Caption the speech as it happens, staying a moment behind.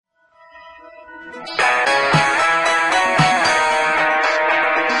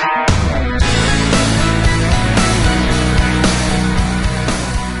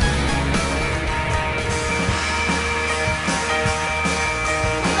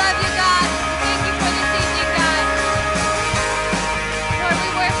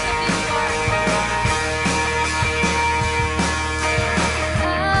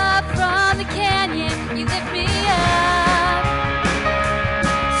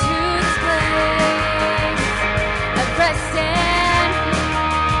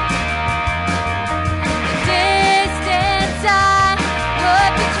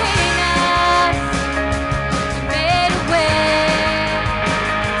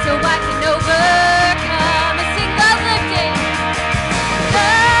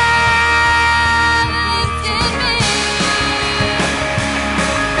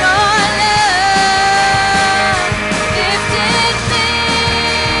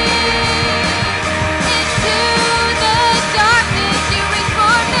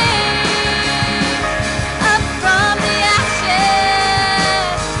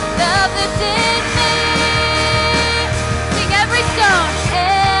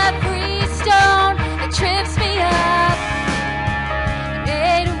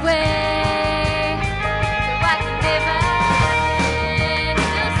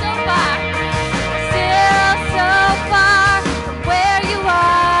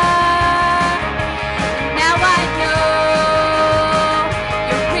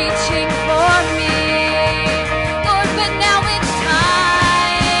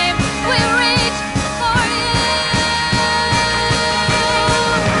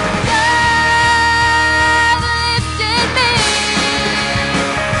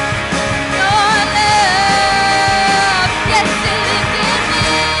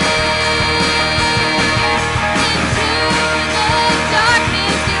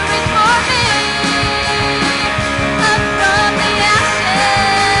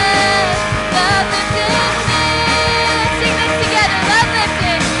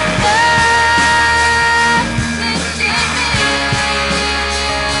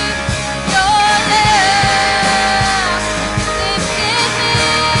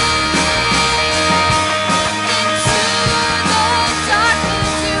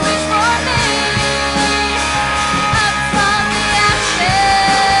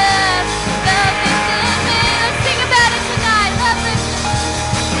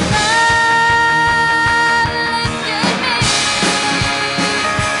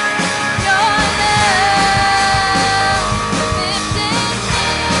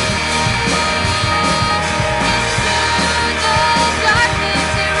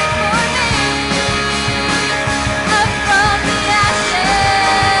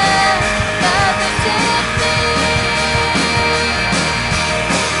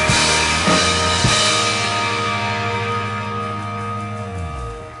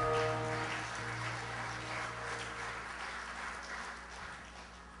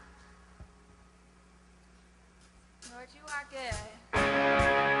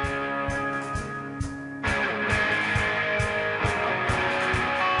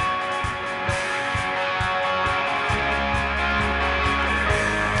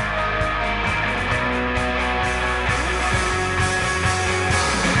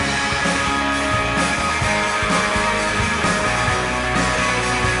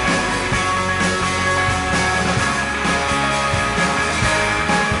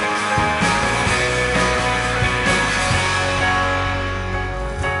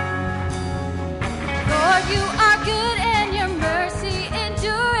you are good and your mercy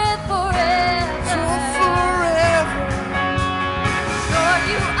endureth forever. Lord,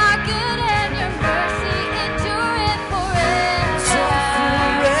 you are good and your mercy endureth forever.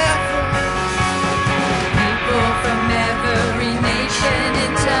 People from every nation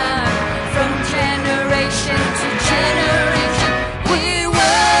and tongue, from generation to generation, we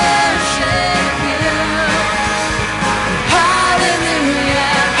worship you.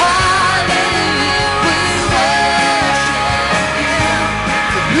 Hallelujah, hallelujah, we worship you.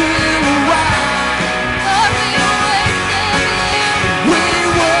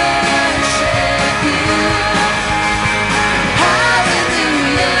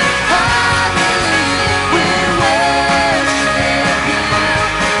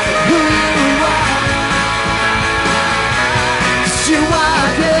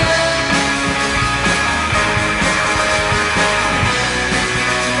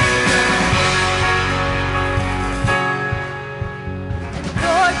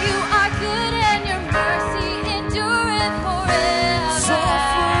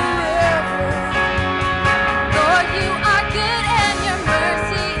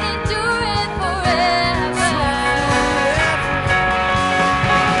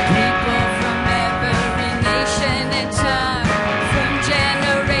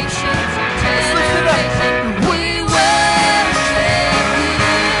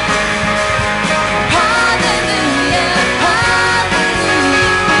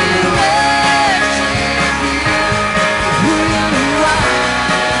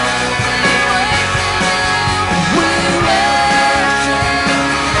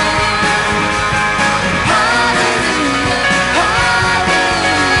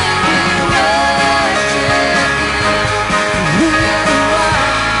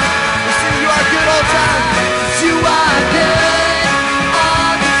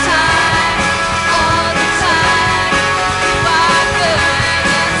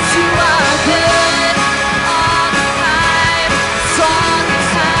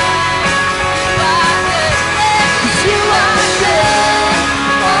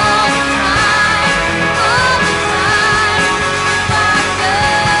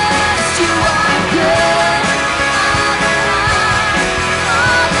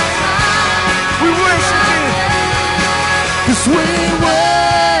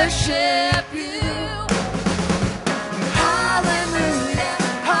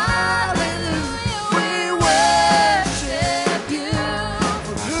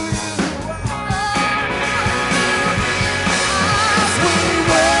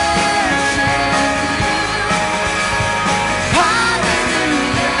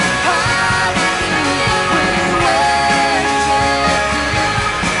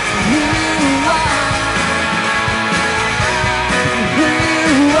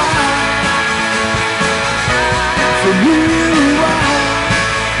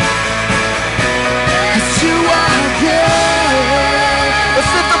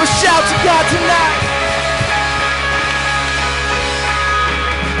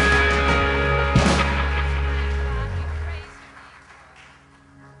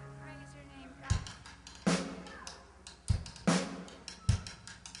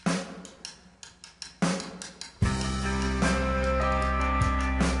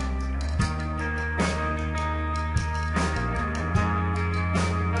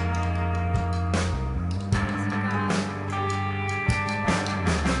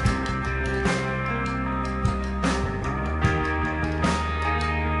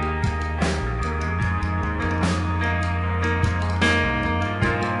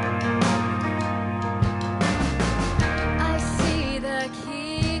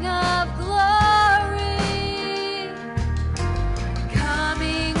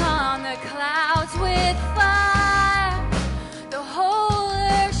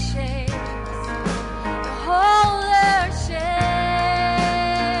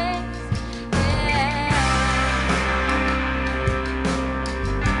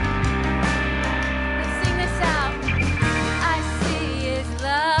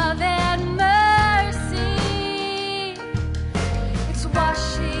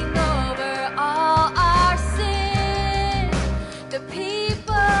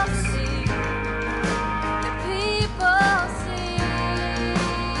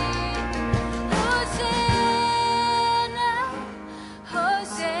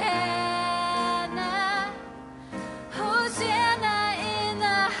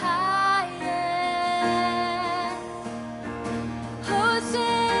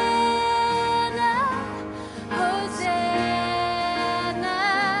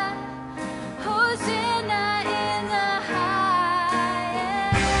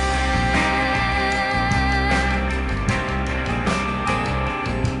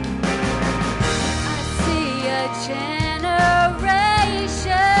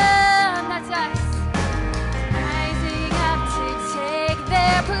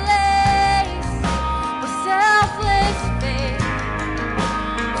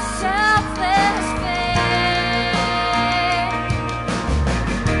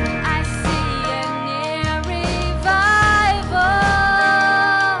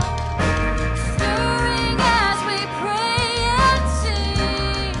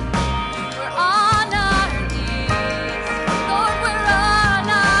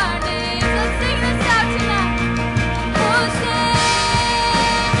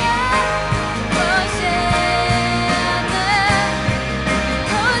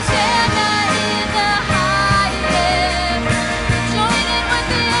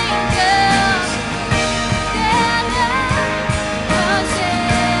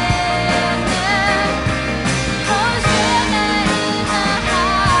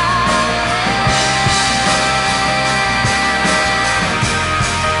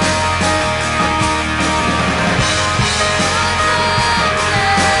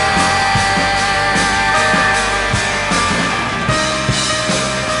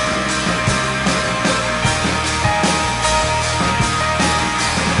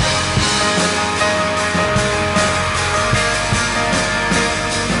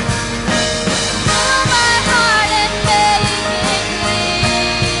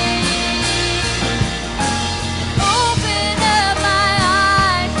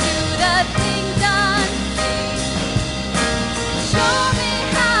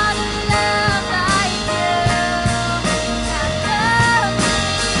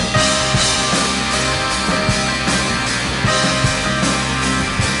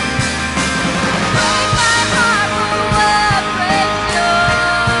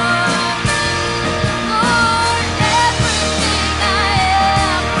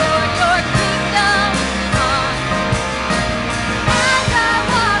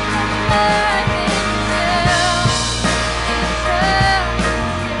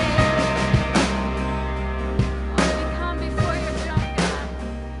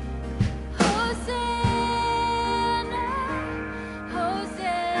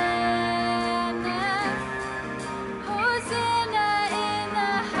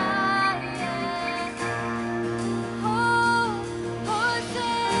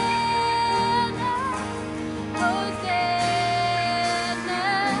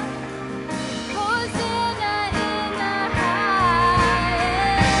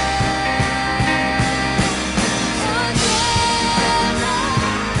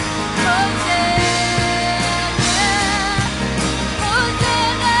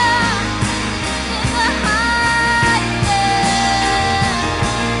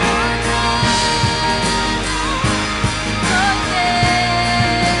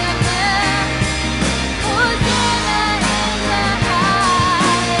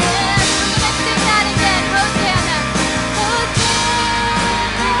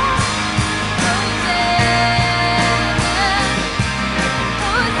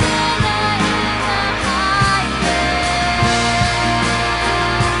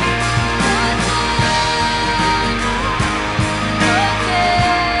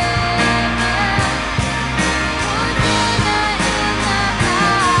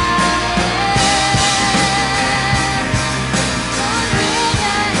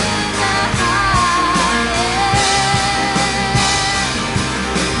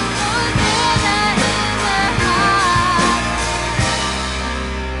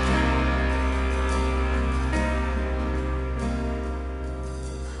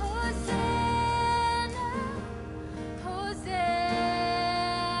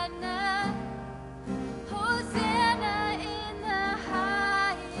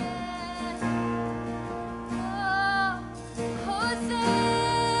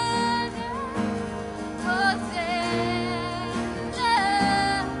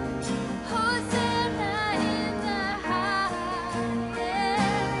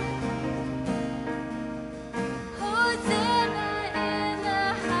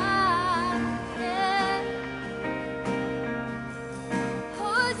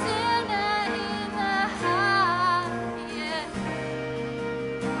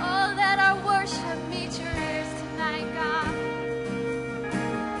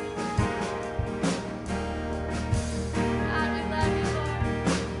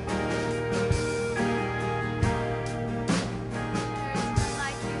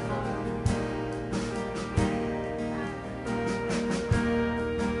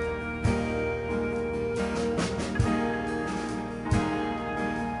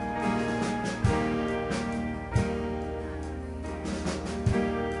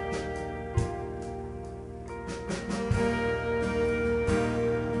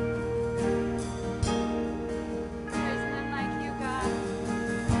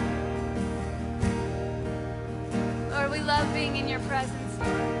 we love being in your presence,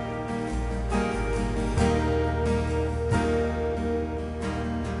 Lord.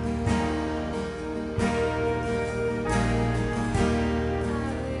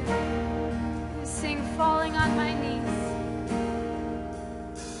 Hallelujah. Sing falling on my knees.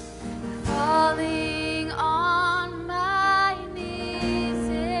 Falling on my knees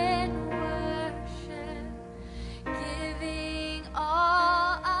in worship, giving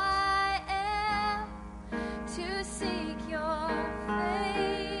all I am to seek your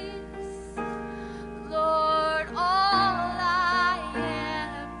face. Lord, all I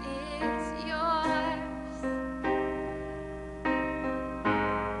am is yours.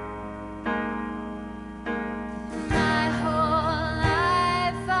 My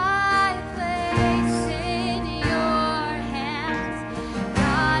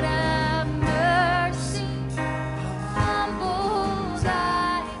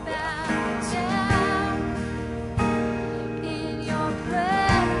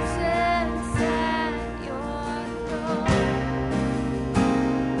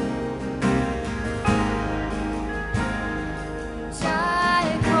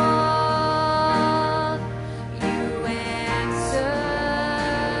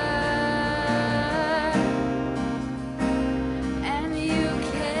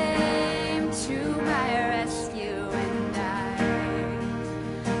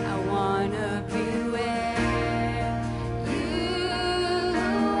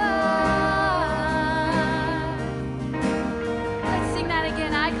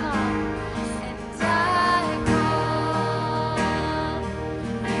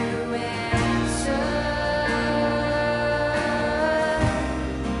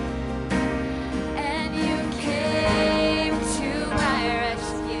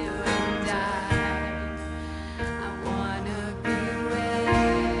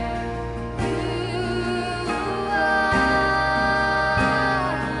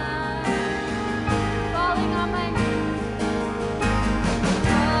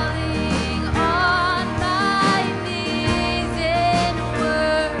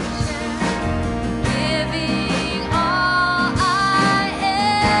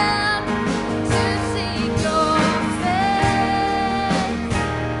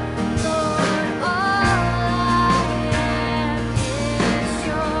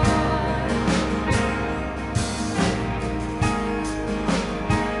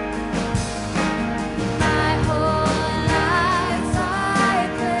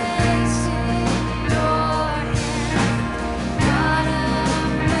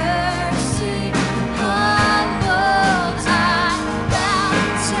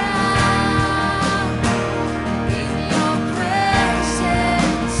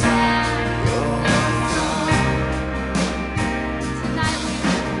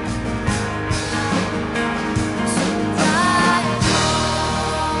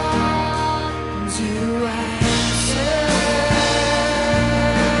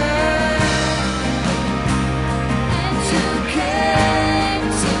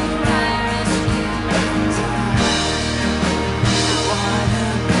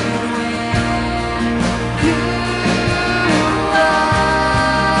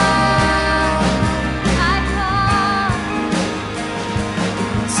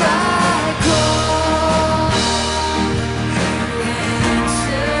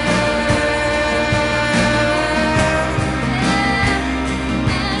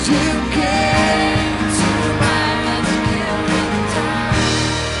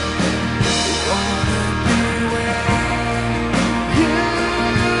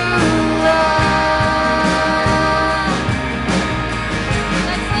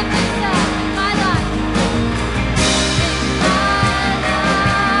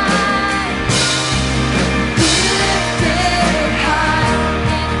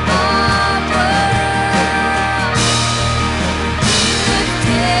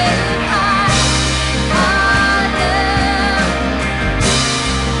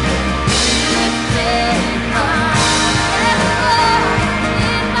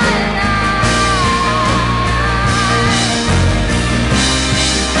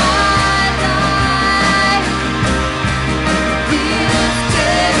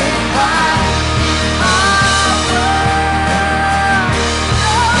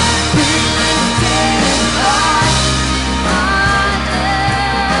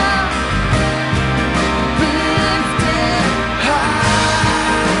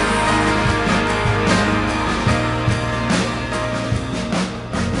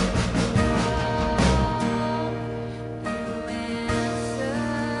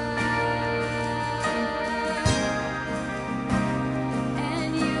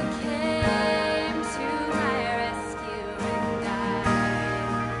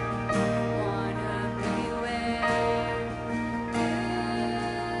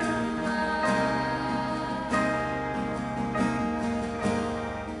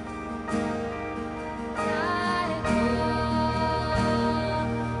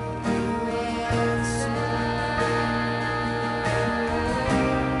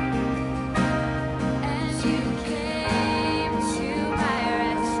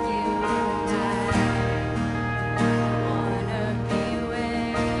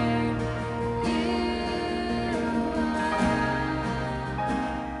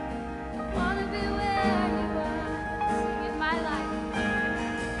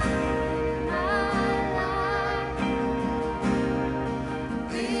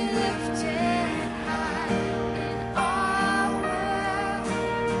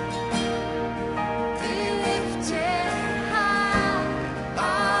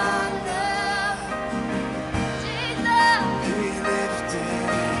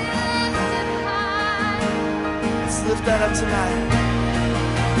stand up tonight.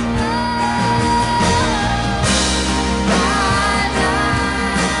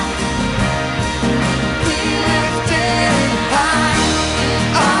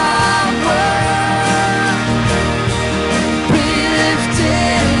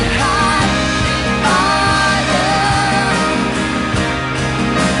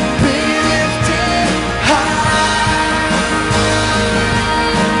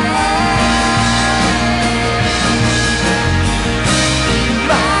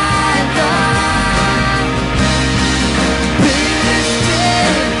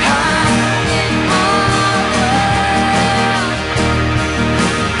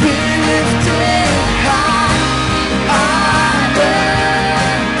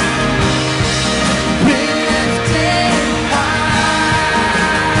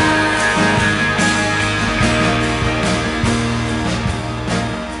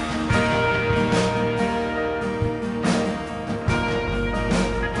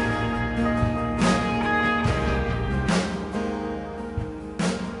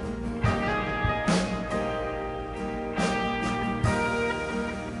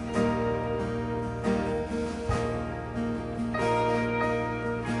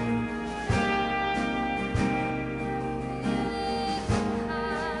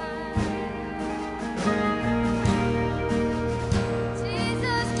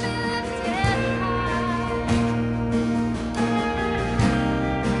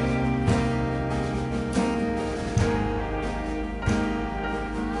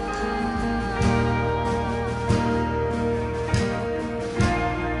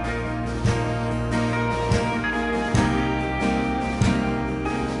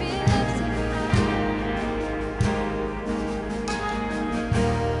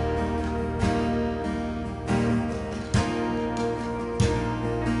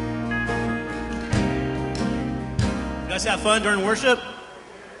 Have fun during worship?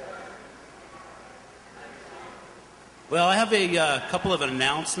 Well, I have a couple of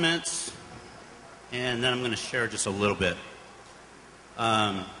announcements, and then I'm going to share just a little bit.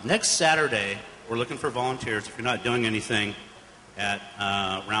 Next Saturday, we're looking for volunteers. If you're not doing anything, at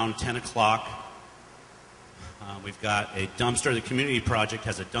around 10 o'clock, we've got a dumpster. The community project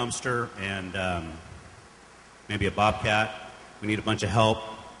has a dumpster and maybe a bobcat. We need a bunch of help.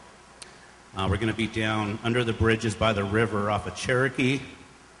 We're going to be down under the bridges by the river off of Cherokee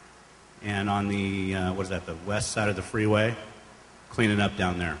and on the, the west side of the freeway, cleaning up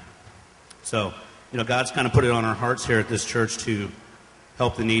down there. So, God's kind of put it on our hearts here at this church to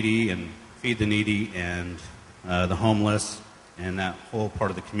help the needy and feed the needy and the homeless and that whole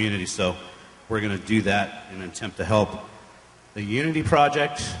part of the community. So we're going to do that in an attempt to help. The Unity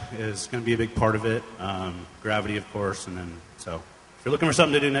Project is going to be a big part of it. Gravity, of course, and then so... If you're looking for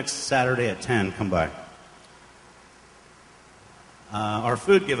something to do next Saturday at 10, come by. Our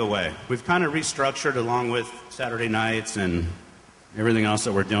food giveaway. We've kind of restructured along with Saturday nights and everything else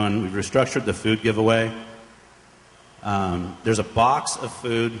that we're doing. We've restructured the food giveaway. There's a box of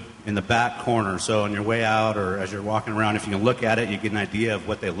food in the back corner. So on your way out or as you're walking around, if you can look at it, you get an idea of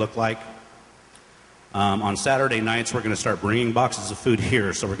what they look like. On Saturday nights, we're going to start bringing boxes of food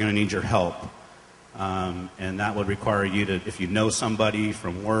here, so we're going to need your help. And that would require you to, if you know somebody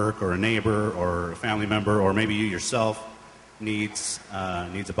from work or a neighbor or a family member, or maybe you yourself needs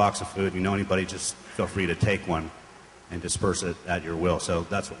a box of food, you know anybody, just feel free to take one and disperse it at your will. So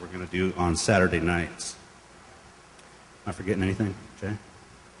that's what we're going to do on Saturday nights. Am I forgetting anything, Jay?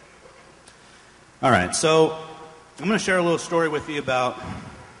 All right, so I'm going to share a little story with you about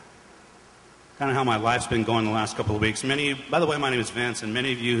kind of how my life's been going the last couple of weeks. By the way, my name is Vince, and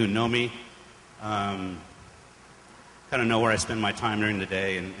many of you who know me kind of know where I spend my time during the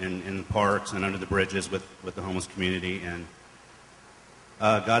day in parks and under the bridges with the homeless community. And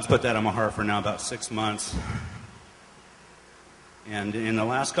God's put that on my heart for now about 6 months. And in the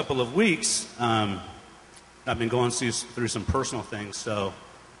last couple of weeks, I've been going through some personal things, so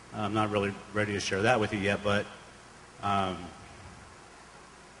I'm not really ready to share that with you yet. But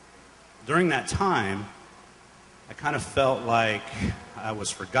during that time, I kind of felt like I was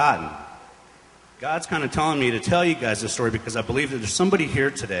forgotten. God's kind of telling me to tell you guys this story because I believe that there's somebody here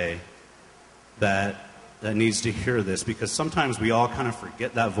today that needs to hear this, because sometimes we all kind of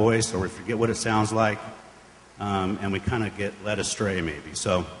forget that voice, or we forget what it sounds like, and we kind of get led astray maybe.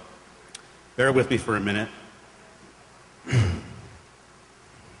 So bear with me for a minute.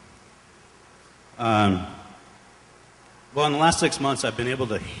 Well, in the last 6 months, I've been able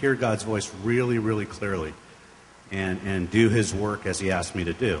to hear God's voice really, really clearly and do His work as He asked me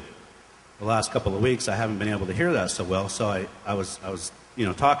to do. The last couple of weeks, I haven't been able to hear that so well, so I was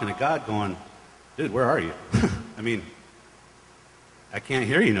talking to God going, dude, where are you? I mean, I can't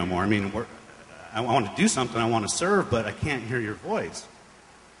hear you no more. I mean, I want to do something, I want to serve, but I can't hear your voice.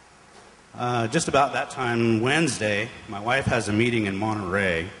 Just about that time, Wednesday, my wife has a meeting in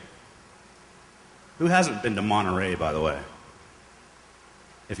Monterey. Who hasn't been to Monterey, by the way?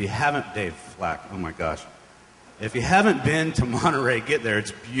 If you haven't, Dave Flack, oh my gosh. If you haven't been to Monterey, get there.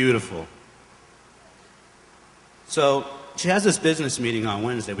 It's beautiful. So she has this business meeting on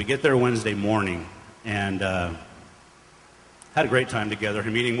Wednesday. We get there Wednesday morning and had a great time together. Her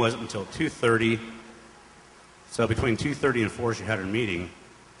meeting wasn't until 2:30. So between 2:30 and 4, she had her meeting.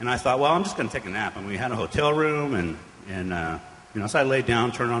 And I thought, well, I'm just going to take a nap. And we had a hotel room, and so I laid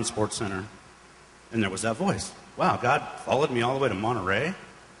down, turned on SportsCenter, and there was that voice. Wow, God followed me all the way to Monterey?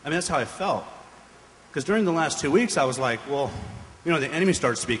 I mean, that's how I felt. Because during the last 2 weeks, I was like, well, the enemy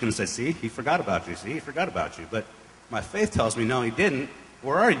starts speaking and says, see, he forgot about you. See, he forgot about you. But my faith tells me, no, he didn't.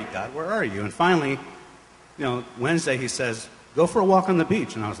 Where are you, God? Where are you? And finally, Wednesday he says, go for a walk on the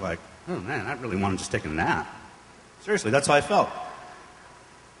beach. And I was like, oh, man, I really want to just take a nap. Seriously, that's how I felt.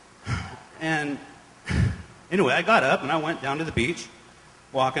 And anyway, I got up and I went down to the beach,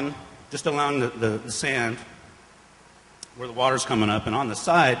 walking just along the sand where the water's coming up. And on the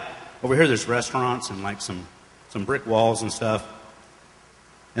side, over here, there's restaurants and like some brick walls and stuff.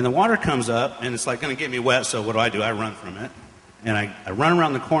 And the water comes up, and it's like going to get me wet, so what do? I run from it. And I run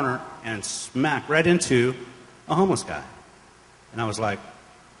around the corner and smack right into a homeless guy. And I was like,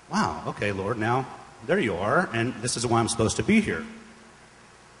 wow, okay, Lord, now there you are, and this is why I'm supposed to be here.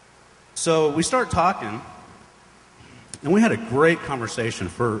 So we start talking, and we had a great conversation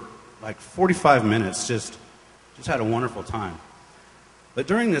for like 45 minutes, just had a wonderful time. But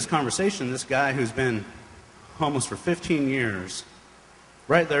during this conversation, this guy who's been homeless for 15 years,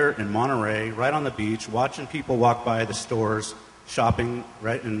 right there in Monterey, right on the beach, watching people walk by the stores, shopping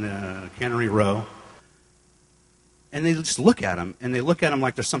right in the Cannery Row, and they just look at him, and they look at him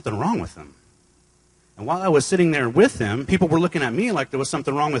like there's something wrong with him. And while I was sitting there with him, people were looking at me like there was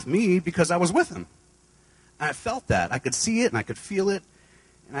something wrong with me because I was with him. And I felt that. I could see it, and I could feel it,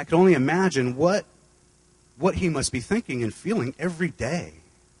 and I could only imagine what he must be thinking and feeling every day.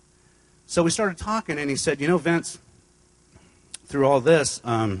 So we started talking, and he said, Vince, through all this,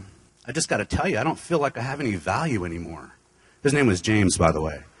 I just got to tell you, I don't feel like I have any value anymore. His name was James, by the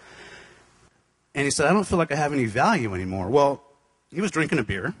way. And he said, I don't feel like I have any value anymore. Well, he was drinking a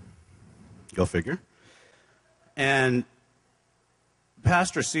beer. Go figure. And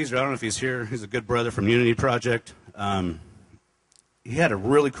Pastor Caesar, I don't know if he's here, he's a good brother from Unity Project. He had a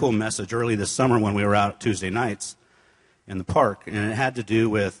really cool message early this summer when we were out Tuesday nights in the park, and it had to do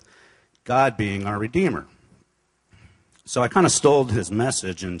with God being our Redeemer. So I kind of stole his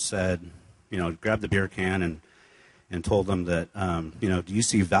message and said, grabbed the beer can and told them that, do you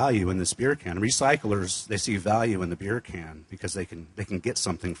see value in this beer can? Recyclers, they see value in the beer can because they can get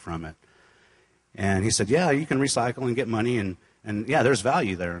something from it. And he said, yeah, you can recycle and get money, and yeah, there's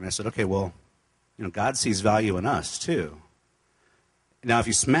value there. And I said, okay, well, God sees value in us too. Now, if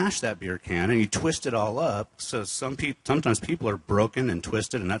you smash that beer can and you twist it all up, so sometimes people are broken and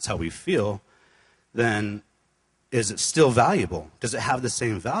twisted, and that's how we feel, then is it still valuable? Does it have the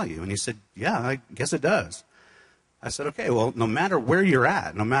same value? And he said, yeah, I guess it does. I said, okay, well, no matter where you're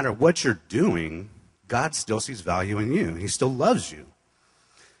at, no matter what you're doing, God still sees value in you. He still loves you.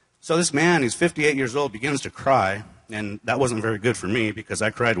 So this man, he's 58 years old, begins to cry, and that wasn't very good for me because I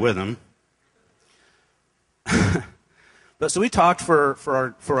cried with him. But so we talked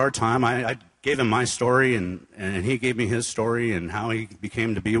for our time. I gave him my story, and he gave me his story and how he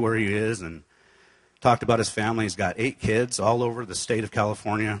became to be where he is, and talked about his family. He's got 8 kids all over the state of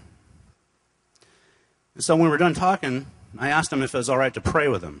California. And so when we were done talking, I asked him if it was all right to pray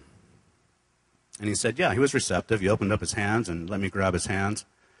with him. And he said, yeah, he was receptive. He opened up his hands and let me grab his hands.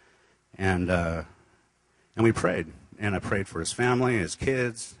 And we prayed. And I prayed for his family, his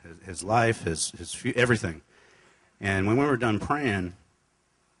kids, his life, his everything. And when we were done praying,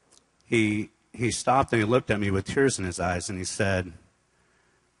 he stopped and he looked at me with tears in his eyes and he said,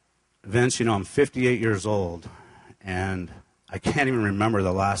 Vince, I'm 58 years old, and I can't even remember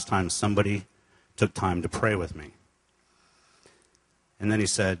the last time somebody took time to pray with me. And then he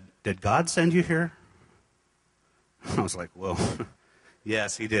said, did God send you here? I was like, well,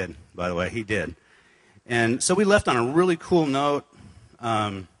 yes, he did, by the way, he did. And so we left on a really cool note.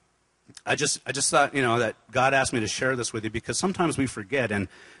 I just thought, that God asked me to share this with you because sometimes we forget. And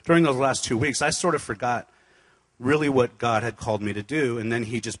during those last 2 weeks, I sort of forgot really what God had called me to do, and then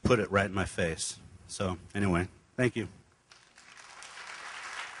he just put it right in my face. So anyway, thank you.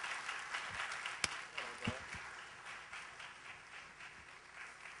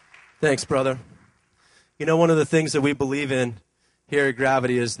 Thanks, brother. You know, one of the things that we believe in here at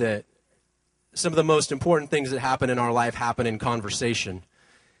Gravity is that some of the most important things that happen in our life happen in conversation.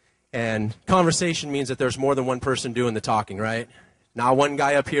 And conversation means that there's more than one person doing the talking, right? Not one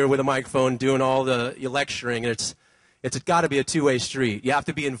guy up here with a microphone doing all the lecturing. It's got to be a two-way street. You have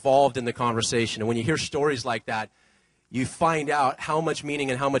to be involved in the conversation. And when you hear stories like that, you find out how much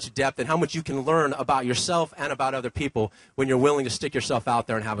meaning and how much depth and how much you can learn about yourself and about other people when you're willing to stick yourself out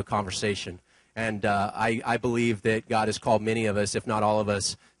there and have a conversation. And I believe that God has called many of us, if not all of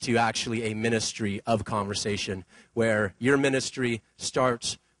us, to actually a ministry of conversation, where your ministry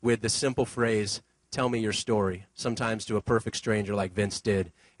starts with the simple phrase, tell me your story, sometimes to a perfect stranger like Vince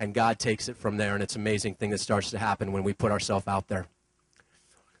did. And God takes it from there, and it's an amazing thing that starts to happen when we put ourselves out there.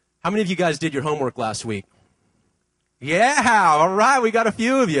 How many of you guys did your homework last week? Yeah, all right, we got a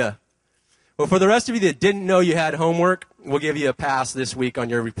few of you. Well, for the rest of you that didn't know you had homework, we'll give you a pass this week on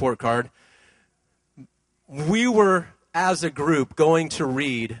your report card. We were, as a group, going to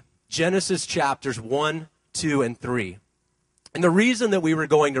read Genesis chapters 1, 2, and 3. And the reason that we were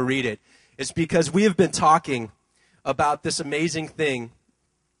going to read it is because we have been talking about this amazing thing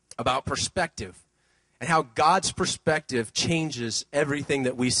about perspective and how God's perspective changes everything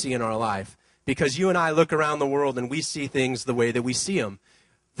that we see in our life. Because you and I look around the world and we see things the way that we see them.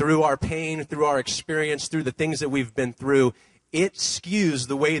 Through our pain, through our experience, through the things that we've been through, it skews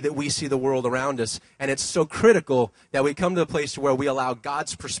the way that we see the world around us. And it's so critical that we come to a place where we allow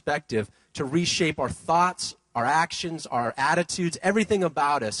God's perspective to reshape our thoughts, our actions, our attitudes. Everything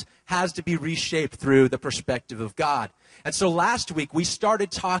about us has to be reshaped through the perspective of God. And so last week we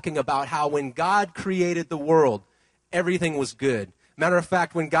started talking about how when God created the world, everything was good. Matter of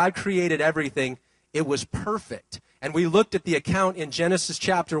fact, when God created everything, it was perfect. And we looked at the account in Genesis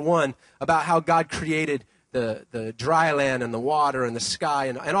chapter 1 about how God created the dry land and the water and the sky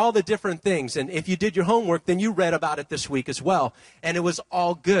and all the different things. And if you did your homework, then you read about it this week as well. And it was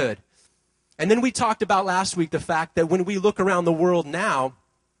all good. And then we talked about last week the fact that when we look around the world now,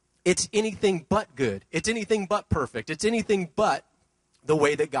 it's anything but good. It's anything but perfect. It's anything but the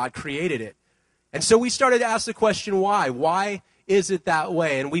way that God created it. And so we started to ask the question, why? Why is it that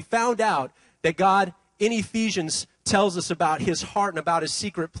way? And we found out that God, in Ephesians, tells us about his heart and about his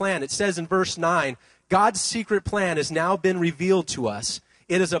secret plan. It says in verse 9, God's secret plan has now been revealed to us.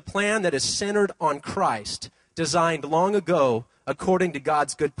 It is a plan that is centered on Christ, designed long ago according to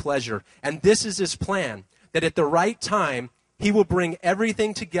God's good pleasure. And this is his plan, that at the right time, he will bring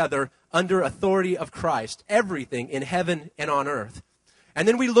everything together under authority of Christ, everything in heaven and on earth. And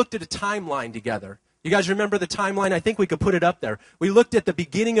then we looked at a timeline together. You guys remember the timeline? I think we could put it up there. We looked at the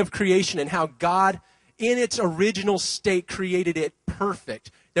beginning of creation and how God, in its original state, created it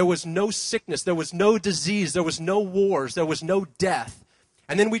perfect. There was no sickness. There was no disease. There was no wars. There was no death.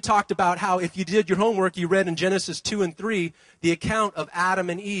 And then we talked about how, if you did your homework, you read in Genesis 2 and 3, the account of Adam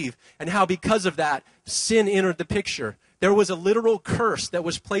and Eve, and how because of that, sin entered the picture. There was a literal curse that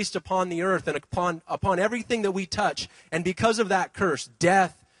was placed upon the earth and upon everything that we touch. And because of that curse,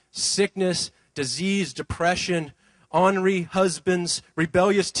 death, sickness, disease, depression, ornery husbands,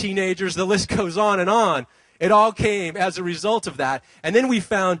 rebellious teenagers, the list goes on and on. It all came as a result of that. And then we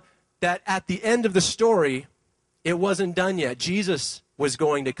found that at the end of the story, it wasn't done yet. Jesus was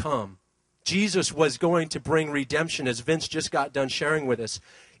going to come. Jesus was going to bring redemption, as Vince just got done sharing with us.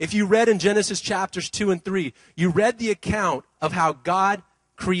 If you read in Genesis chapters 2 and 3, you read the account of how God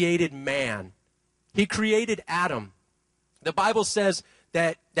created man. He created Adam. The Bible says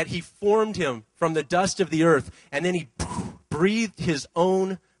that he formed him from the dust of the earth, and then he breathed his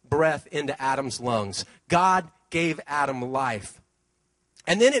own breath into Adam's lungs. God gave Adam life.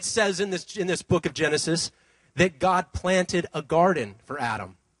 And then it says in this book of Genesis that God planted a garden for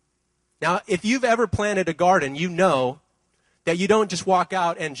Adam. Now, if you've ever planted a garden, you know that you don't just walk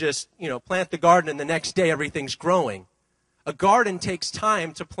out and just, plant the garden and the next day everything's growing. A garden takes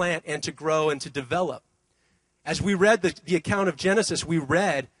time to plant and to grow and to develop. As we read the account of Genesis, we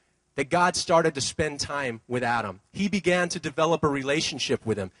read that God started to spend time with Adam. He began to develop a relationship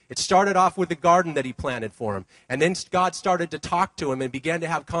with him. It started off with the garden that he planted for him. And then God started to talk to him and began to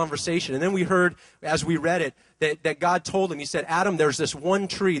have conversation. And then we heard, as we read it, that God told him, he said, Adam, there's this one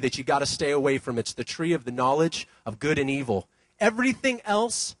tree that you got to stay away from. It's the tree of the knowledge of good and evil. Everything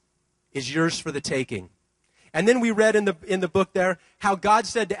else is yours for the taking. And then we read in the book there how God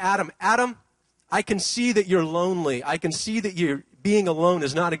said to Adam, Adam, I can see that you're lonely. I can see that you're being alone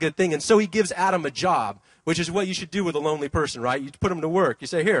is not a good thing. And so he gives Adam a job, which is what you should do with a lonely person, right? You put him to work. You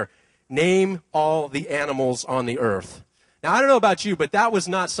say, here, name all the animals on the earth. Now, I don't know about you, but that was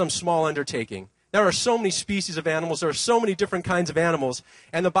not some small undertaking. There are so many species of animals. There are so many different kinds of animals.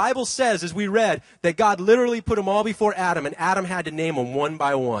 And the Bible says, as we read, that God literally put them all before Adam, and Adam had to name them one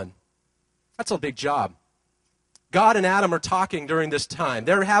by one. That's a big job. God and Adam are talking during this time.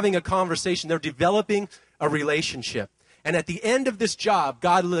 They're having a conversation. They're developing a relationship. And at the end of this job,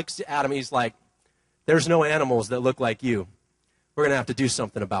 God looks at Adam. He's like, there's no animals that look like you. We're going to have to do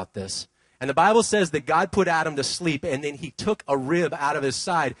something about this. And the Bible says that God put Adam to sleep, and then he took a rib out of his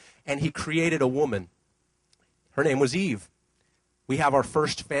side, and he created a woman. Her name was Eve. We have our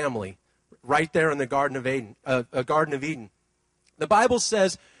first family right there in the Garden of Eden. The Bible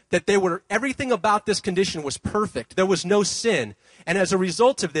says that everything about this condition was perfect. There was no sin. And as a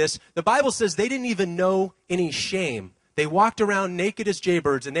result of this, the Bible says they didn't even know any shame. They walked around naked as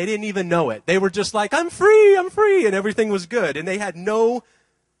jaybirds, and they didn't even know it. They were just like, I'm free, and everything was good. And they had no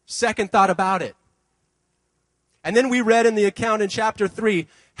second thought about it. And then we read in the account in chapter 3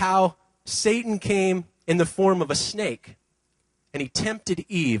 how Satan came in the form of a snake. And he tempted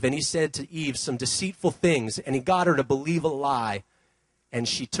Eve, and he said to Eve some deceitful things, and he got her to believe a lie. And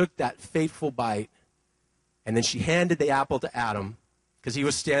she took that fateful bite, and then she handed the apple to Adam, because he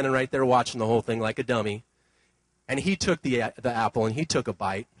was standing right there watching the whole thing like a dummy. And he took the apple, and he took a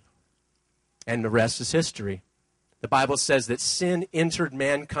bite, and the rest is history. The Bible says that sin entered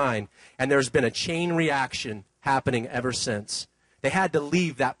mankind, and there's been a chain reaction happening ever since. They had to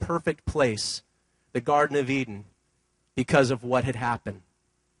leave that perfect place, the Garden of Eden, because of what had happened.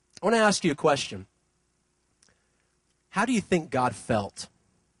 I want to ask you a question. How do you think God felt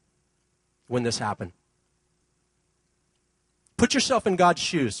when this happened? Put yourself in God's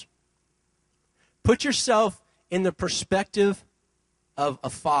shoes. Put yourself in the perspective of a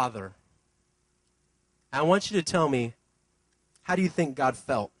father. I want you to tell me, how do you think God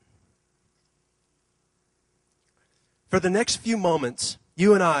felt? For the next few moments,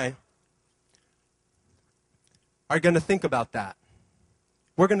 you and I are going to think about that.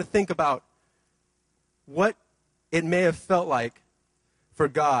 We're going to think about what it may have felt like for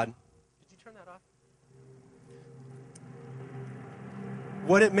God. Did you turn that off?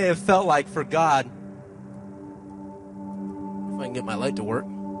 What it may have felt like for God. If I can get my light to work.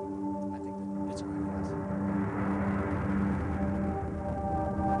 I think it's right.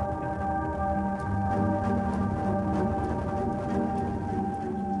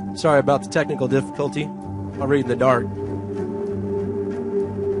 Sorry about the technical difficulty. I'll read in the dark.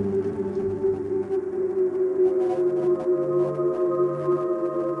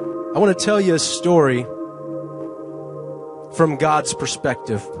 I want to tell you a story from God's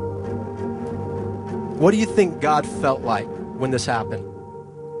perspective. What do you think God felt like when this happened?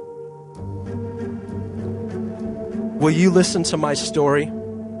 Will you listen to my story?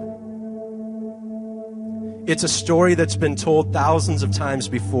 It's a story that's been told thousands of times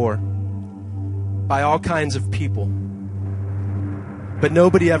before by all kinds of people. But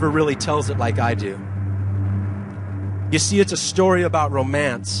nobody ever really tells it like I do. You see, it's a story about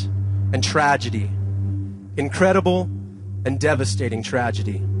romance and tragedy, incredible and devastating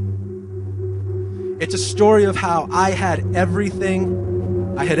tragedy. It's a story of how I had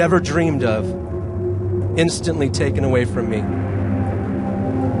everything I had ever dreamed of instantly taken away from me.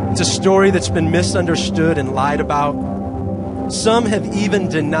 It's a story that's been misunderstood and lied about. Some have even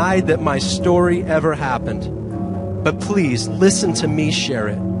denied that my story ever happened. But please, listen to me share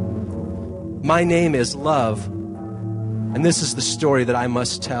it. My name is Love, and this is the story that I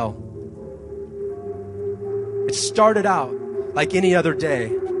must tell. It started out like any other day.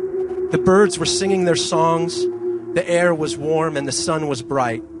 The birds were singing their songs, the air was warm, and the sun was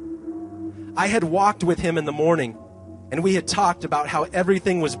bright. I had walked with him in the morning, and we had talked about how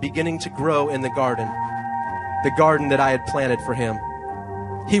everything was beginning to grow in the garden that I had planted for him.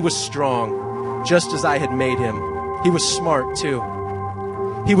 He was strong, just as I had made him. He was smart, too.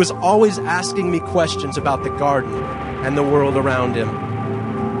 He was always asking me questions about the garden and the world around him.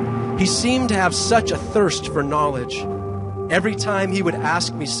 He seemed to have such a thirst for knowledge. Every time he would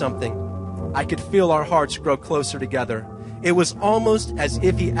ask me something, I could feel our hearts grow closer together. It was almost as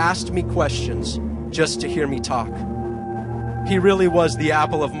if he asked me questions just to hear me talk. He really was the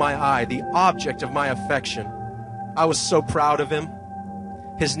apple of my eye, the object of my affection. I was so proud of him.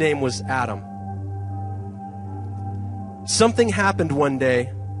 His name was Adam. Something happened one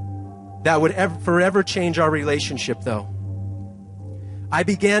day that would forever change our relationship, though. I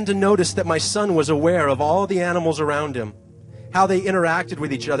began to notice that my son was aware of all the animals around him, how they interacted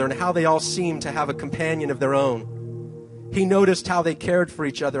with each other, and how they all seemed to have a companion of their own. He noticed how they cared for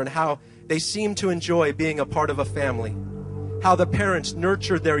each other and how they seemed to enjoy being a part of a family, how the parents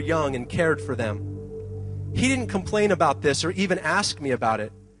nurtured their young and cared for them. He didn't complain about this or even ask me about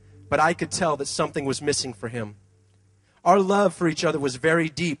it, but I could tell that something was missing for him. Our love for each other was very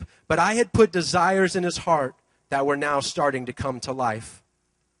deep, but I had put desires in his heart that were now starting to come to life.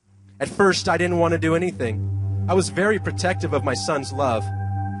 At first, I didn't want to do anything. I was very protective of my son's love.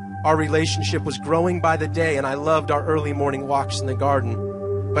 Our relationship was growing by the day, and I loved our early morning walks in the garden.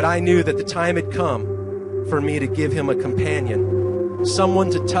 But I knew that the time had come for me to give him a companion,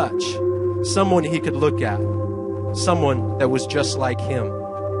 someone to touch, someone he could look at, someone that was just like him.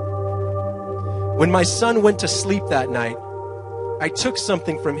 When my son went to sleep that night, I took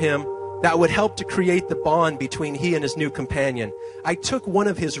something from him that would help to create the bond between he and his new companion. I took one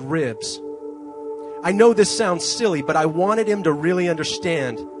of his ribs. I know this sounds silly, but I wanted him to really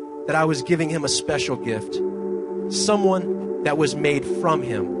understand that I was giving him a special gift, someone that was made from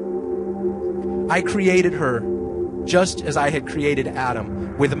him. I created her just as I had created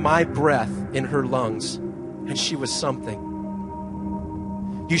Adam, with my breath in her lungs, and she was something.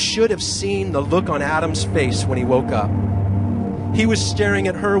 You should have seen the look on Adam's face when he woke up. He was staring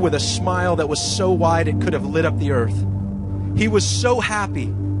at her with a smile that was so wide it could have lit up the earth. He was so happy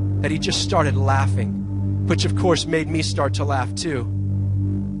that he just started laughing, which of course made me start to laugh too.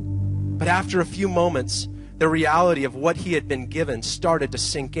 But after a few moments, the reality of what he had been given started to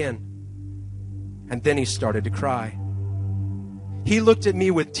sink in. And then he started to cry. He looked at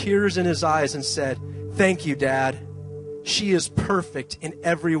me with tears in his eyes and said, "Thank you, Dad. She is perfect in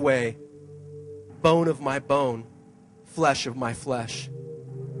every way. Bone of my bone, flesh of my flesh."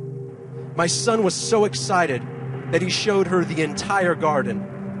 My son was so excited that he showed her the entire garden.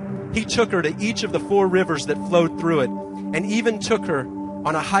 He took her to each of the 4 rivers that flowed through it, and even took her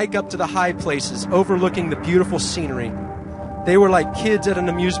on a hike up to the high places overlooking the beautiful scenery. They were like kids at an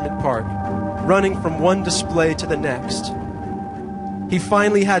amusement park, running from one display to the next. He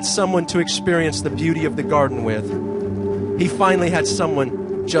finally had someone to experience the beauty of the garden with. He finally had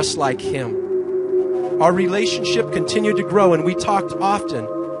someone just like him. Our relationship continued to grow, and we talked often,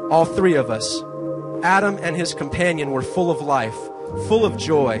 all 3 of us. Adam and his companion were full of life, full of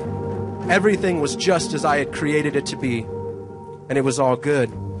joy. Everything was just as I had created it to be, and it was all good.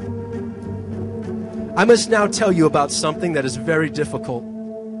 I must now tell you about something that is very difficult,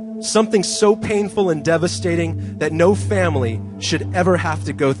 something so painful and devastating that no family should ever have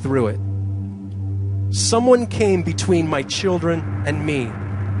to go through it. Someone came between my children and me.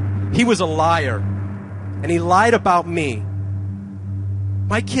 He was a liar, and he lied about me.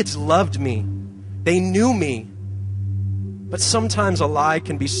 My kids loved me. They knew me. But sometimes a lie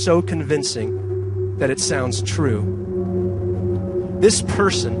can be so convincing that it sounds true. This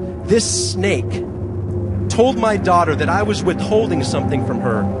person, this snake, told my daughter that I was withholding something from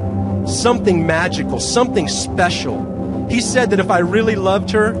her, something magical, something special. He said that if I really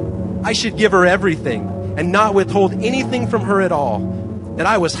loved her, I should give her everything and not withhold anything from her at all, that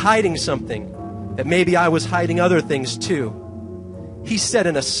I was hiding something, that maybe I was hiding other things too. He said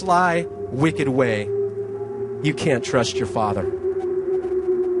in a sly, wicked way, "You can't trust your father."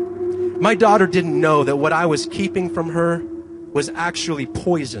 My daughter didn't know that what I was keeping from her was actually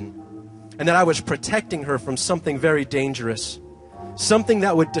poison, and that I was protecting her from something very dangerous, something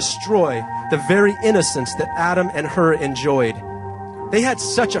that would destroy the very innocence that Adam and her enjoyed. They had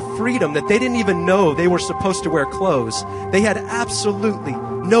such a freedom that they didn't even know they were supposed to wear clothes. They had absolutely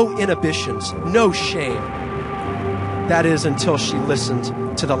no inhibitions, no shame. That is, until she listened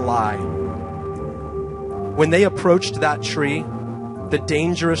to the lie. When they approached that tree, the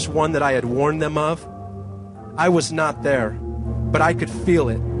dangerous one that I had warned them of, I was not there, but I could feel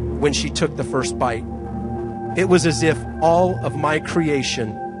it when she took the first bite. It was as if all of my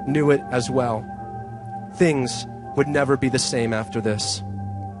creation knew it as well. Things would never be the same after this.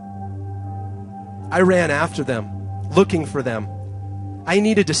 I ran after them, looking for them. I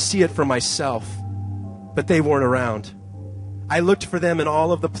needed to see it for myself, but they weren't around. I looked for them in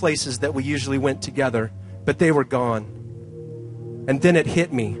all of the places that we usually went together, but they were gone. And then it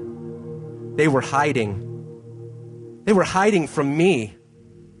hit me. They were hiding. They were hiding from me.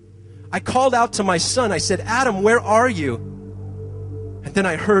 I called out to my son. I said, "Adam, where are you?" And then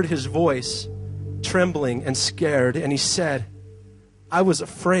I heard his voice, trembling and scared, and he said, "I was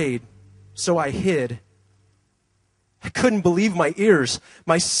afraid, so I hid." I couldn't believe my ears.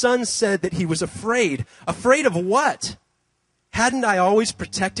 My son said that he was afraid. Afraid of what? Hadn't I always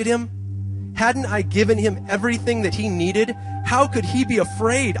protected him? Hadn't I given him everything that he needed? How could he be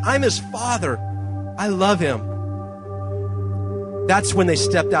afraid? I'm his father. I love him. That's when they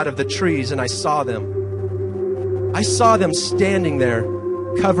stepped out of the trees and I saw them. I saw them standing there,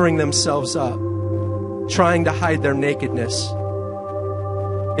 covering themselves up, trying to hide their nakedness.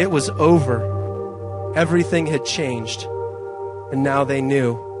 It was over. Everything had changed, and now they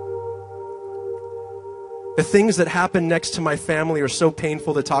knew. The things that happened next to my family are so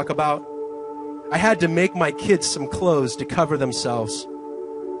painful to talk about. I had to make my kids some clothes to cover themselves.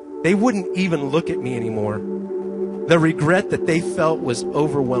 They wouldn't even look at me anymore. The regret that they felt was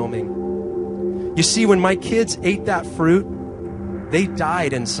overwhelming. You see, when my kids ate that fruit, they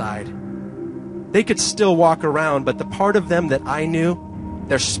died inside. They could still walk around, but the part of them that I knew,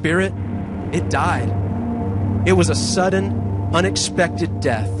 their spirit, it died. It was a sudden, unexpected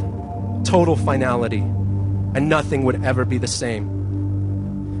death, total finality, and nothing would ever be the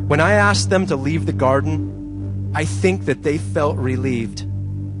same. When I asked them to leave the garden, I think that they felt relieved.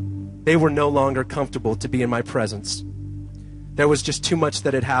 They were no longer comfortable to be in my presence. There was just too much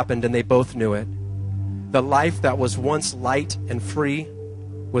that had happened, and they both knew it. The life that was once light and free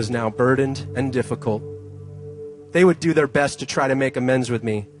was now burdened and difficult. They would do their best to try to make amends with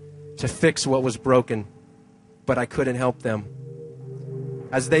me, to fix what was broken, but I couldn't help them.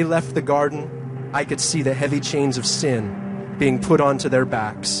 As they left the garden, I could see the heavy chains of sin being put onto their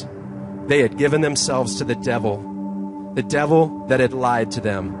backs. They had given themselves to the devil that had lied to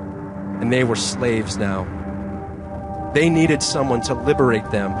them, and they were slaves now. They needed someone to liberate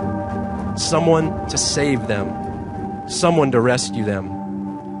them, someone to save them, someone to rescue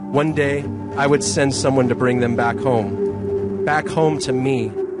them. One day, I would send someone to bring them back home to me,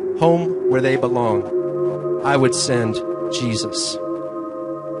 home where they belong. I would send Jesus.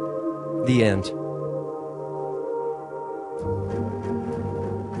 The end.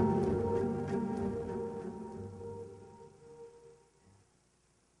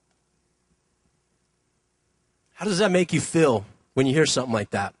 How does that make you feel when you hear something like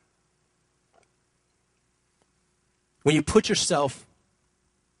that? When you put yourself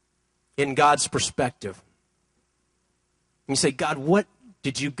in God's perspective, and you say, God, what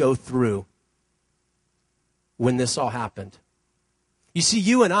did you go through when this all happened? You see,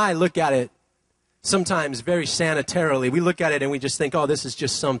 you and I look at it sometimes very sanitarily. We look at it and we just think, oh, this is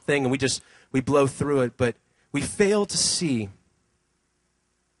just something, and we blow through it, but we fail to see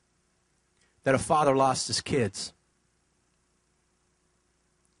that a father lost his kids.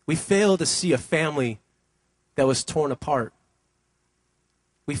 We fail to see a family that was torn apart.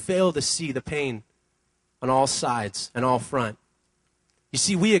 We fail to see the pain on all sides and all front. You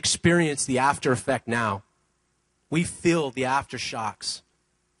see, we experience the after effect now. We feel the aftershocks.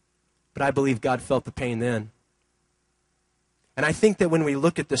 But I believe God felt the pain then. And I think that when we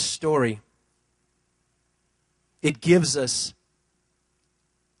look at this story, it gives us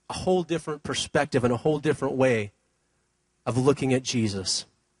a whole different perspective and a whole different way of looking at Jesus.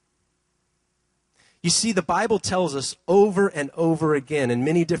 You see, the Bible tells us over and over again in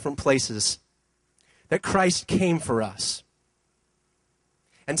many different places that Christ came for us.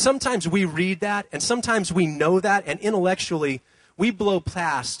 And sometimes we read that, and sometimes we know that, and intellectually we blow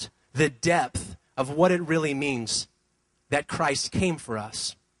past the depth of what it really means that Christ came for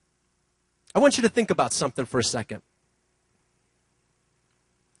us. I want you to think about something for a second.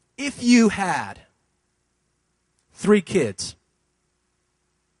 If you had 3 kids,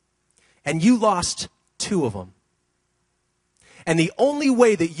 and you lost 2 of them, and the only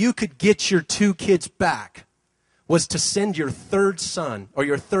way that you could get your 2 kids back was to send your 3rd son or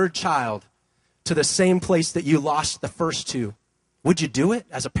your 3rd child to the same place that you lost the first 2, would you do it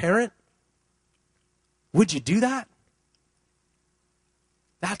as a parent? Would you do that?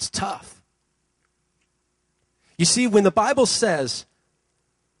 That's tough. You see, when the Bible says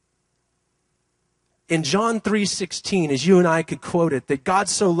in John 3:16, as you and I could quote it, that God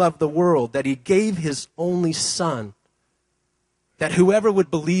so loved the world that he gave his only son, that whoever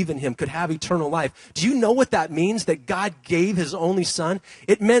would believe in him could have eternal life. Do you know what that means, that God gave his only son?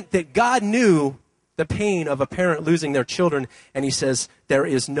 It meant that God knew the pain of a parent losing their children, and he says, there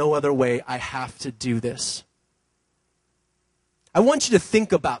is no other way. I have to do this. I want you to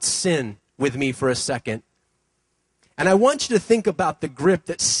think about sin with me for a second. And I want you to think about the grip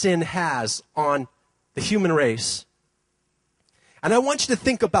that sin has on the human race. And I want you to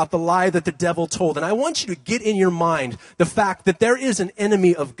think about the lie that the devil told. And I want you to get in your mind the fact that there is an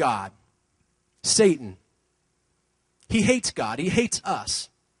enemy of God, Satan. He hates God. He hates us.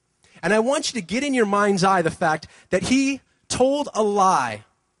 And I want you to get in your mind's eye the fact that he told a lie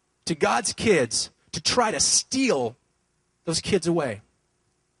to God's kids to try to steal those kids away.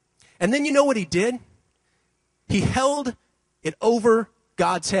 And then you know what he did? He held it over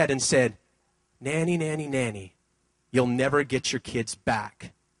God's head and said, nanny, nanny, nanny, you'll never get your kids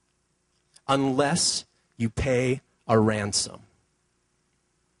back unless you pay a ransom.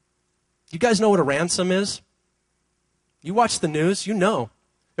 You guys know what a ransom is? You watch the news, you know.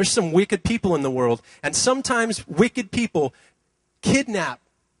 There's some wicked people in the world, and sometimes wicked people kidnap,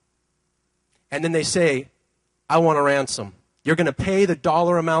 and then they say, I want a ransom. You're going to pay the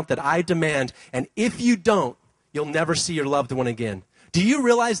dollar amount that I demand, and if you don't, you'll never see your loved one again. Do you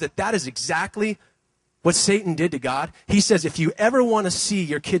realize that that is exactly what Satan did to God? He says, if you ever want to see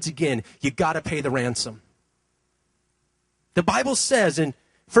your kids again, you got to pay the ransom. The Bible says in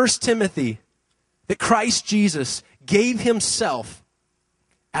 1 Timothy that Christ Jesus gave himself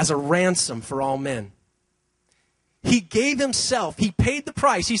as a ransom for all men. He gave himself. He paid the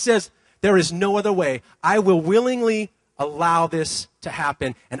price. He says, there is no other way. I will willingly allow this to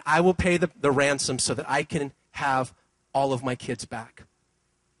happen, and I will pay the ransom so that I can have all of my kids back.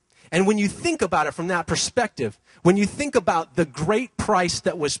 And when you think about it from that perspective, when you think about the great price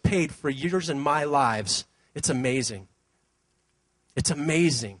that was paid for yours and my lives, it's amazing. It's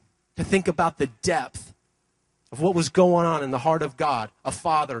amazing to think about the depth of what was going on in the heart of God, a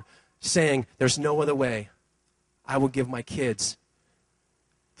father saying, there's no other way. I will give my kids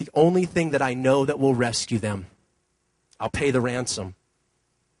the only thing that I know that will rescue them. I'll pay the ransom.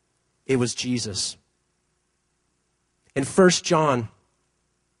 It was Jesus. In 1 John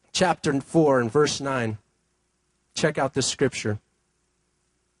chapter 4 and verse 9, check out this scripture.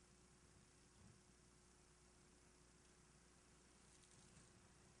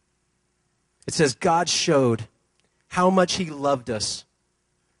 It says, God showed how much he loved us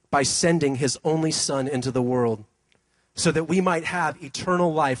by sending his only Son into the world so that we might have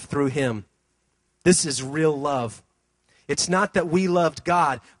eternal life through him. This is real love. It's not that we loved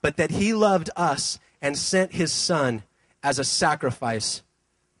God, but that he loved us and sent his Son as a sacrifice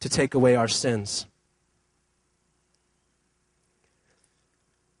to take away our sins.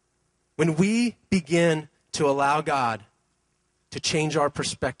 When we begin to allow God to change our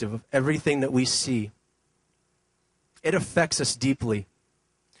perspective of everything that we see, it affects us deeply.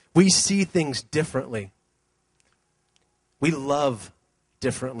 We see things differently. We love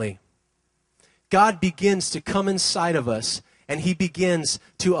differently. God begins to come inside of us, and he begins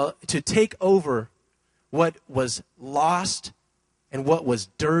to take over what was lost and what was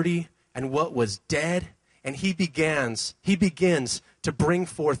dirty and what was dead, and he begins to bring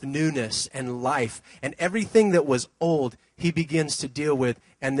forth newness and life, and everything that was old he begins to deal with,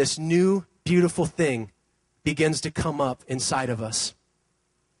 and this new beautiful thing begins to come up inside of us.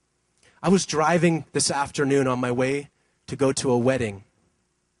 I was driving this afternoon on my way to go to a wedding.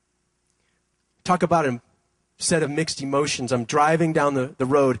 Talk about a set of mixed emotions. I'm driving down the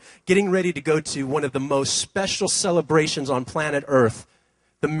road, getting ready to go to one of the most special celebrations on planet Earth,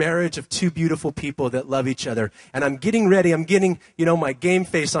 the marriage of two beautiful people that love each other. And I'm getting ready. I'm getting, my game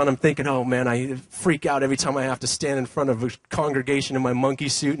face on. I'm thinking, oh, man, I freak out every time I have to stand in front of a congregation in my monkey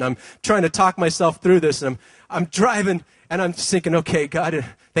suit. And I'm trying to talk myself through this. And I'm driving, and I'm thinking, okay, God,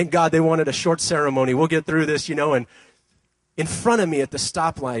 thank God they wanted a short ceremony. We'll get through this, And in front of me at the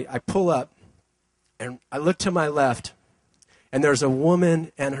stoplight, I pull up, and I look to my left, and there's a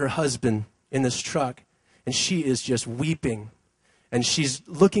woman and her husband in this truck, and she is just weeping. And she's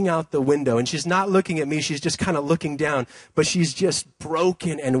looking out the window, and she's not looking at me. She's just kind of looking down, but she's just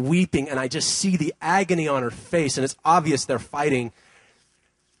broken and weeping, and I just see the agony on her face, and it's obvious they're fighting.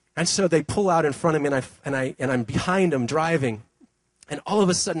 And so they pull out in front of me, and I'm behind them driving, and all of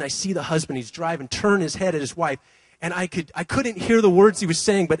a sudden I see the husband. He's driving, turn his head at his wife, and I couldn't hear the words he was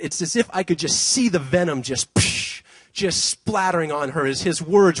saying, but it's as if I could just see the venom just splattering on her as his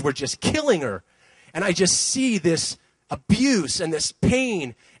words were just killing her. And I just see this abuse and this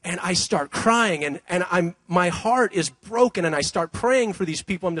pain, and I start crying, and my heart is broken, and I start praying for these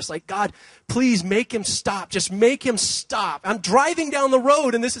people. I'm just like, God, please make him stop. Just make him stop. I'm driving down the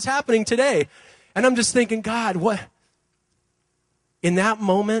road, and this is happening today. And I'm just thinking, God, what? In that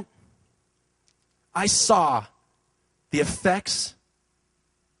moment, I saw the effects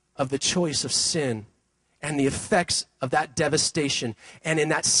of the choice of sin and the effects of that devastation. And in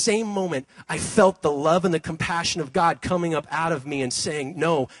that same moment, I felt the love and the compassion of God coming up out of me and saying,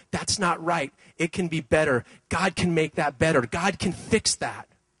 no, that's not right. It can be better. God can make that better. God can fix that.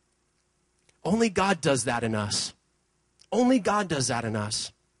 Only God does that in us. Only God does that in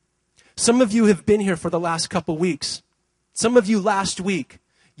us. Some of you have been here for the last couple weeks. Some of you last week.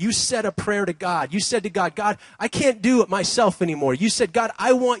 You said a prayer to God. You said to God, God, I can't do it myself anymore. You said, God,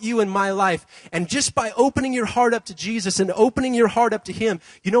 I want you in my life. And just by opening your heart up to Jesus and opening your heart up to him,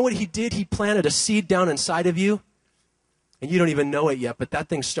 you know what he did? He planted a seed down inside of you. And you don't even know it yet, but that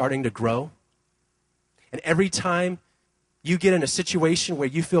thing's starting to grow. And every time you get in a situation where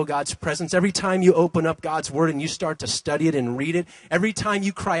you feel God's presence, every time you open up God's word and you start to study it and read it, every time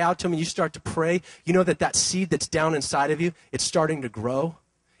you cry out to him and you start to pray, you know that seed that's down inside of you, it's starting to grow.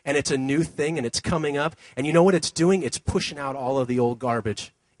 And it's a new thing, and it's coming up. And you know what it's doing? It's pushing out all of the old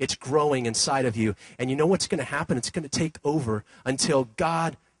garbage. It's growing inside of you. And you know what's going to happen? It's going to take over until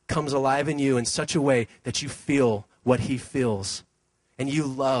God comes alive in you in such a way that you feel what he feels. And you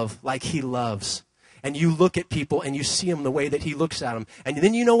love like he loves. And you look at people and you see them the way that he looks at them. And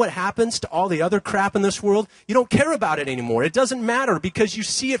then you know what happens to all the other crap in this world? You don't care about it anymore. It doesn't matter because you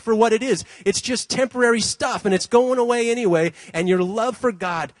see it for what it is. It's just temporary stuff and it's going away anyway. And your love for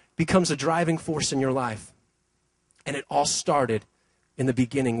God becomes a driving force in your life. And it all started in the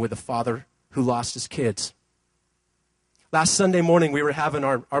beginning with a father who lost his kids. Last Sunday morning, we were having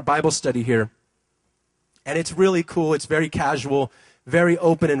our Bible study here. And it's really cool. It's very casual, very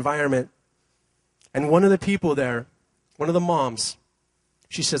open environment. And one of the people there, one of the moms,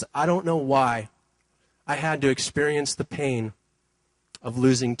 she says, I don't know why I had to experience the pain of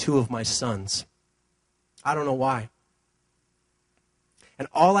losing 2 of my sons. I don't know why. And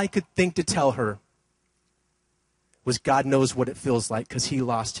all I could think to tell her was God knows what it feels like because he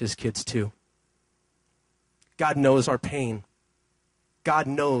lost his kids too. God knows our pain. God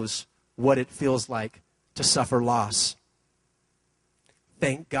knows what it feels like to suffer loss.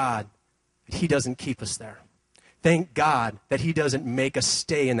 Thank God that he doesn't keep us there. Thank God that he doesn't make us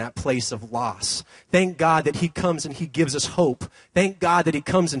stay in that place of loss. Thank God that he comes and he gives us hope. Thank God that he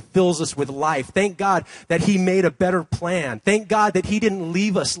comes and fills us with life. Thank God that he made a better plan. Thank God that he didn't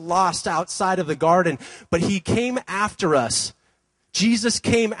leave us lost outside of the garden, but he came after us. Jesus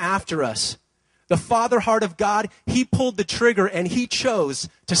came after us. The Father heart of God, he pulled the trigger and he chose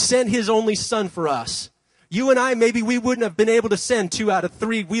to send his only son for us. You and I, maybe we wouldn't have been able to send 2 out of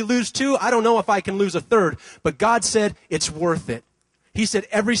 3. We lose 2. I don't know if I can lose a 3rd. But God said, it's worth it. He said,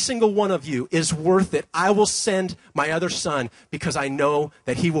 every single one of you is worth it. I will send my other son because I know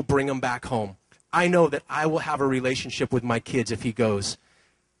that he will bring them back home. I know that I will have a relationship with my kids if he goes.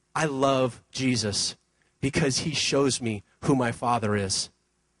 I love Jesus because he shows me who my Father is.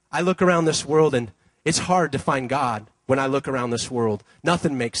 I look around this world and it's hard to find God when I look around this world.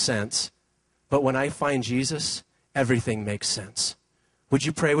 Nothing makes sense. But when I find Jesus, everything makes sense. Would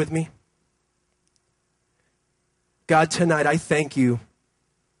you pray with me? God, tonight I thank you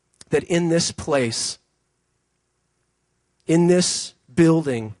that in this place, in this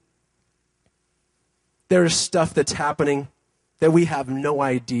building, there is stuff that's happening that we have no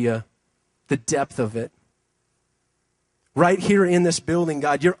idea the depth of it. Right here in this building,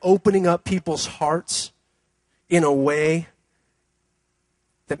 God, you're opening up people's hearts in a way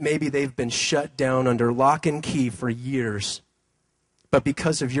that maybe they've been shut down under lock and key for years. But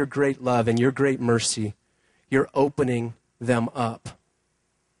because of your great love and your great mercy, you're opening them up.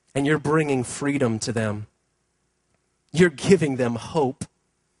 And you're bringing freedom to them. You're giving them hope.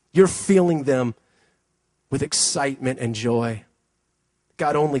 You're filling them with excitement and joy.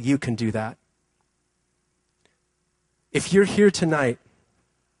 God, only you can do that. If you're here tonight,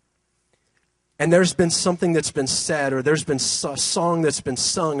 and there's been something that's been said, or there's been a song that's been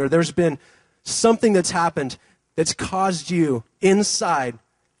sung, or there's been something that's happened that's caused you inside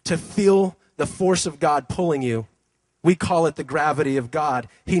to feel the force of God pulling you. We call it the gravity of God.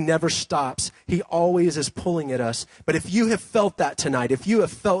 He never stops. He always is pulling at us. But if you have felt that tonight, if you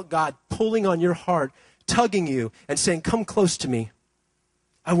have felt God pulling on your heart, tugging you and saying, come close to me,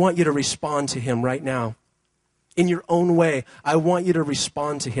 I want you to respond to him right now. In your own way, I want you to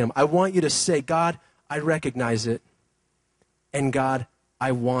respond to him. I want you to say, God, I recognize it. And God,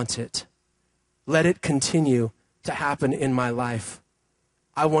 I want it. Let it continue to happen in my life.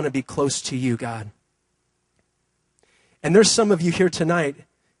 I want to be close to you, God. And there's some of you here tonight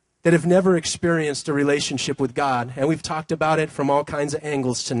that have never experienced a relationship with God. And we've talked about it from all kinds of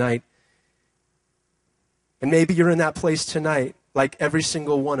angles tonight. And maybe you're in that place tonight, like every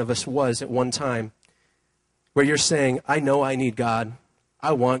single one of us was at one time, where you're saying, I know I need God.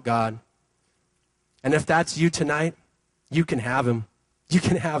 I want God. And if that's you tonight, you can have him. You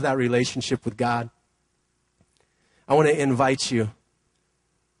can have that relationship with God. I want to invite you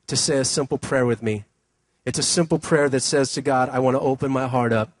to say a simple prayer with me. It's a simple prayer that says to God, I want to open my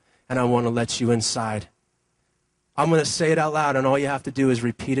heart up and I want to let you inside. I'm going to say it out loud, and all you have to do is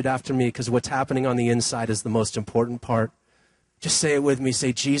repeat it after me, because what's happening on the inside is the most important part. Just say it with me.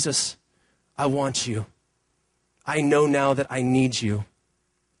 Say, Jesus, I want you. I know now that I need you.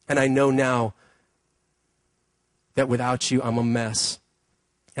 And I know now that without you, I'm a mess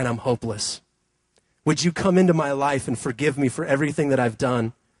and I'm hopeless. Would you come into my life and forgive me for everything that I've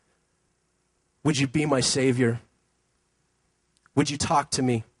done? Would you be my Savior? Would you talk to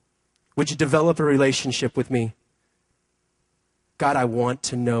me? Would you develop a relationship with me? God, I want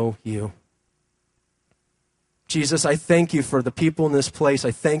to know you. Jesus, I thank you for the people in this place.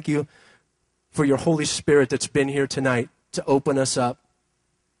 I thank you for your Holy Spirit that's been here tonight to open us up.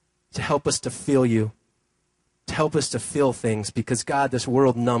 to help us to feel you, to help us to feel things, because God, this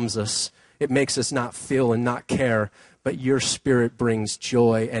world numbs us. It makes us not feel and not care, but your Spirit brings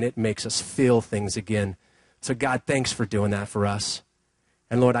joy and it makes us feel things again. So God, thanks for doing that for us.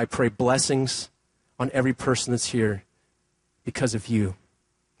 And Lord, I pray blessings on every person that's here because of you.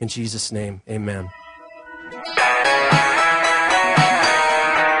 In Jesus' name, amen.